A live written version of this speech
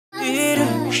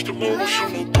Guys,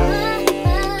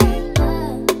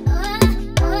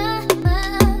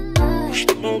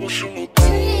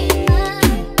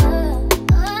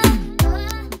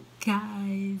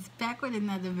 back with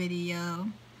another video.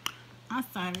 I'm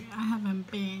sorry I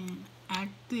haven't been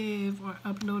active or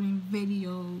uploading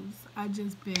videos. I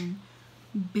just been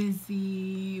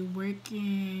busy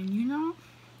working,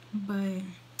 but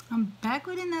I'm back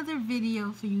with another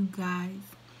video for you guys.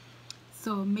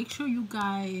 So make sure you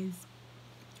guys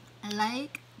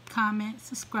like, comment,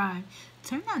 subscribe,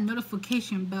 turn that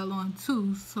notification bell on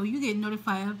too, so you get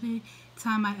notified every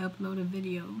time I upload a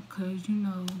video. Cause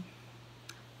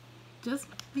just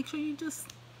make sure you just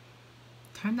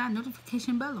turn that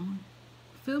notification bell on.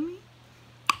 Feel me?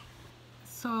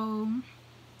 So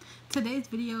today's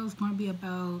video is going to be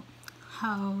about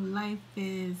how life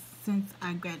is since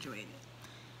I graduated.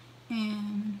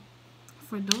 And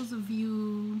for those of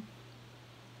you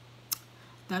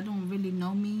that don't really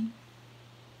know me,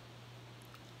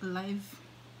 life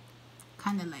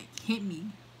kind of like hit me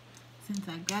since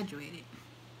I graduated.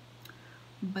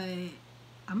 But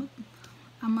I'm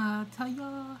gonna tell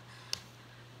y'all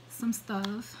some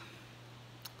stuff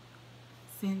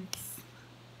since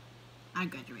I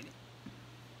graduated.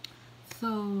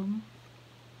 So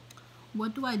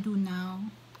what do I do now?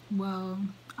 Well,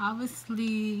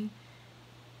 obviously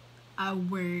I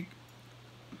work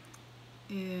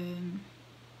and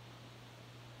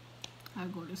I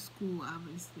go to school,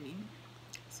 obviously.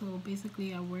 So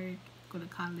basically I work, go to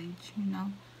college,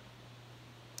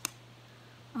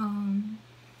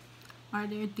 Are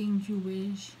there things you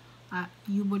wish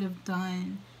you would have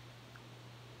done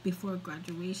before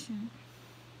graduation?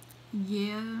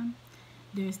 Yeah,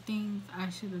 there's things I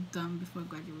should have done before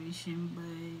graduation,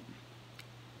 but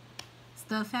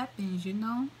stuff happens,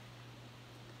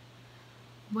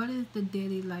 What is the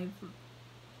daily life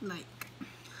like?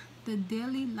 The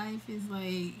daily life is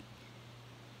like,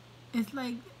 it's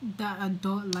like the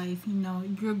adult life,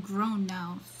 You're grown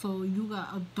now, so you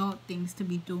got adult things to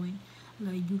be doing.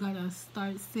 Like, you gotta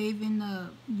start saving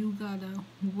up. You gotta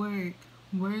work.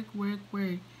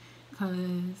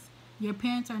 Because your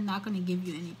parents are not gonna give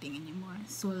you anything anymore.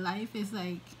 So life is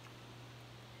like,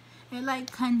 it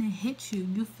like kind of hits you.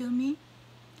 You feel me?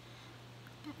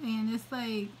 And it's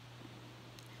like,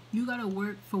 you gotta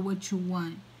work for what you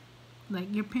want.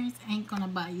 Like, your parents ain't gonna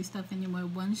buy you stuff anymore.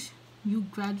 Once you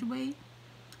graduate,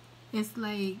 it's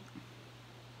like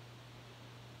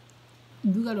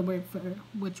you gotta work for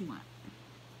what you want.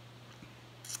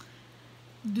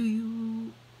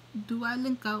 Do I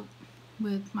link out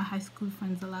with my high school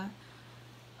friends a lot?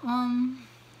 I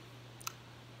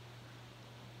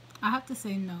have to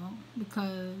say no,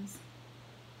 because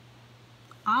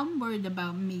I'm worried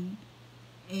about me,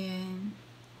 and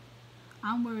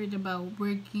I'm worried about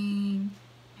working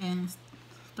and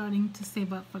starting to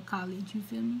save up for college. You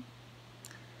feel me?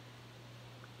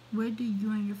 Where do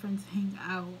you and your friends hang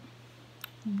out?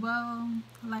 Well,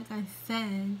 like I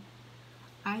said,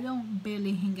 I don't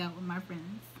barely hang out with my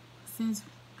friends. Since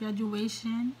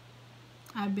graduation,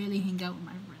 I barely hang out with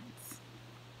my friends.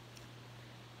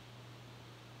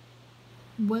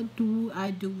 What do I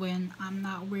do when I'm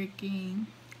not working?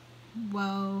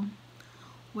 Well,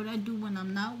 what I do when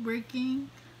I'm not working,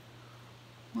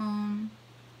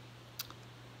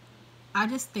 I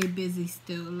just stay busy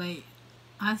still. Like,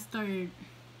 I start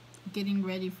getting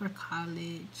ready for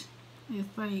college.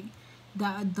 It's like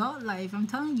the adult life. I'm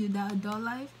telling you, the adult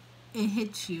life, it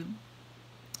hits you.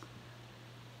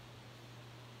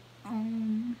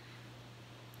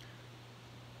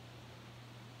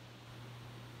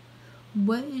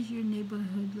 What is your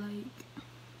neighborhood like?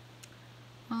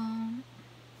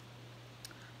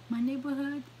 My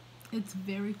neighborhood, it's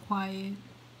very quiet.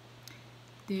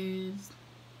 There's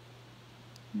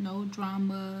no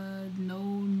drama,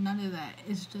 none of that.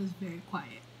 It's just very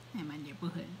quiet in my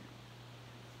neighborhood.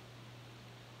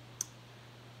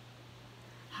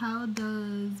 How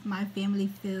does my family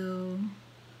feel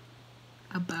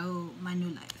about my new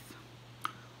life?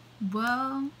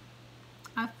 Well,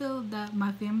 I feel that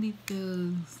my family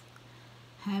feels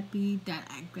happy that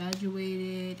I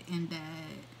graduated and that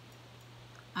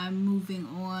I'm moving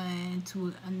on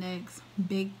to a next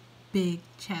big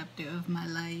chapter of my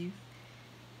life.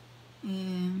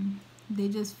 And they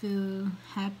just feel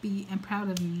happy and proud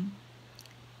of me.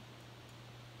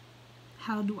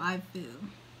 How do I feel?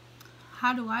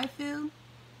 How do I feel?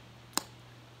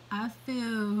 I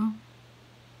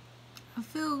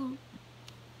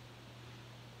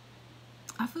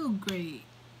feel great,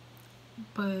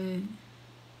 but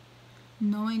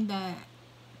knowing that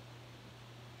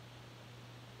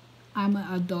I'm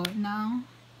an adult now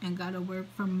and gotta work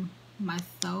for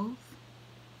myself,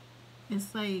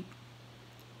 it's like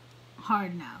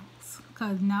hard now,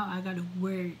 because now I gotta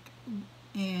work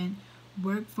and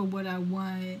work for what I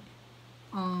want.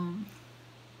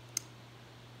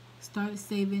 Start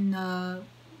saving up,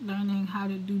 learning how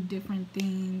to do different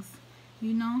things,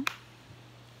 you know.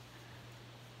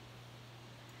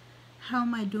 How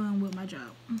am I doing with my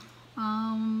job?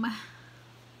 I'm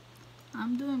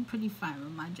doing pretty fine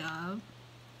with my job.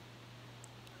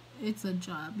 It's a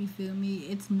job, you feel me?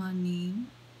 It's money.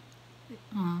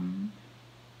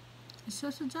 It's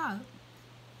just a job.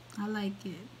 I like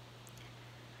it.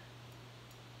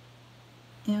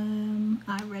 Am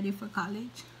I ready for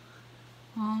college?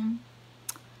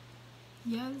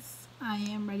 Yes, I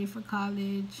am ready for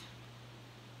college.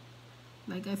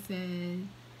 Like I said,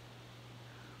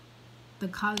 the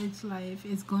college life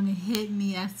is gonna hit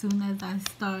me as soon as I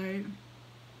start.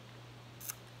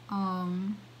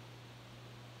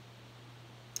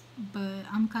 But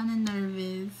I'm kind of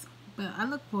nervous. But I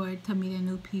look forward to meeting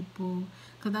new people,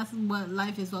 because that's what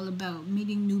life is all about,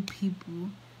 meeting new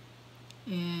people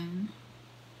and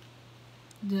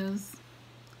just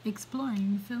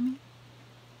exploring, you feel me?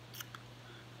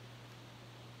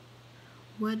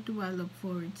 What do I look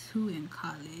forward to in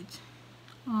college?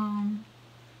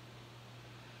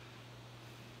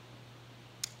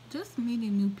 Just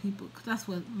meeting new people, because that's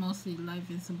what mostly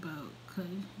life is about, because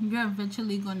you're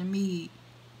eventually going to meet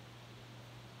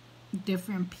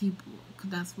different people, because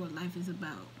that's what life is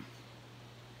about.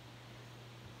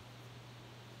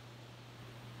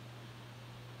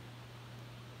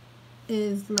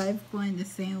 Is life going the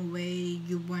same way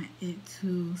you want it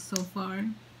to so far?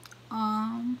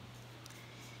 I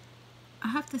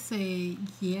have to say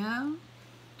yeah,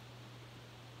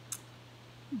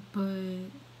 but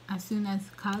as soon as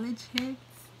college hits,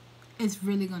 it's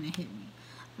really gonna hit me.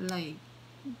 Like,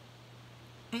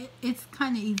 it's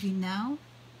kind of easy now,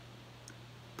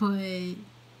 but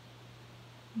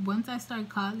once I start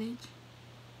college,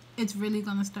 it's really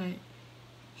gonna start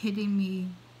hitting me,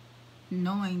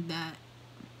 knowing that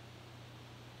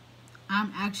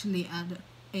I'm actually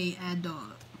a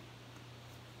adult.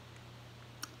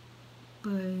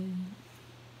 But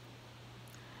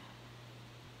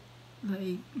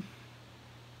like,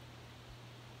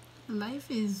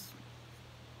 life is,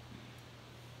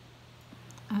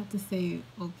 I have to say,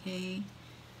 okay,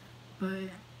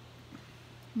 but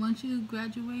once you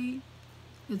graduate,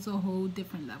 it's a whole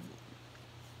different level.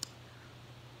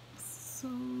 So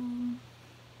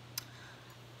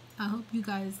I hope you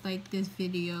guys like this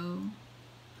video.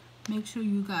 Make sure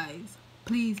you guys,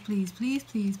 please, please, please,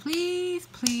 please, please,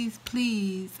 please,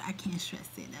 please, I can't stress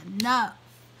it enough,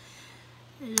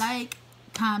 like,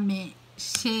 comment,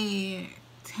 share,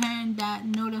 turn that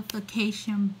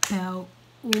notification bell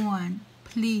on,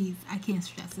 please. I can't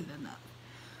stress it enough,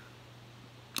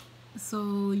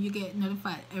 so you get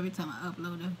notified every time I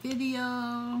upload a video.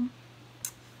 I'm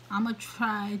gonna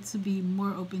try to be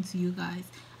more open to you guys.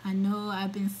 I know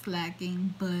I've been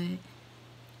slacking, but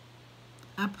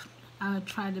I'll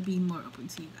try to be more open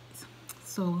to you guys.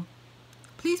 So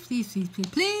please, please, please, please,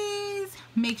 please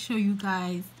make sure you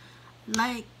guys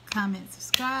like, comment,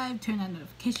 subscribe, turn that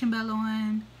notification bell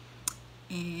on,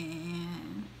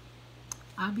 and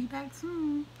I'll be back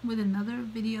soon with another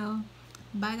video.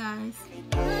 Bye, guys.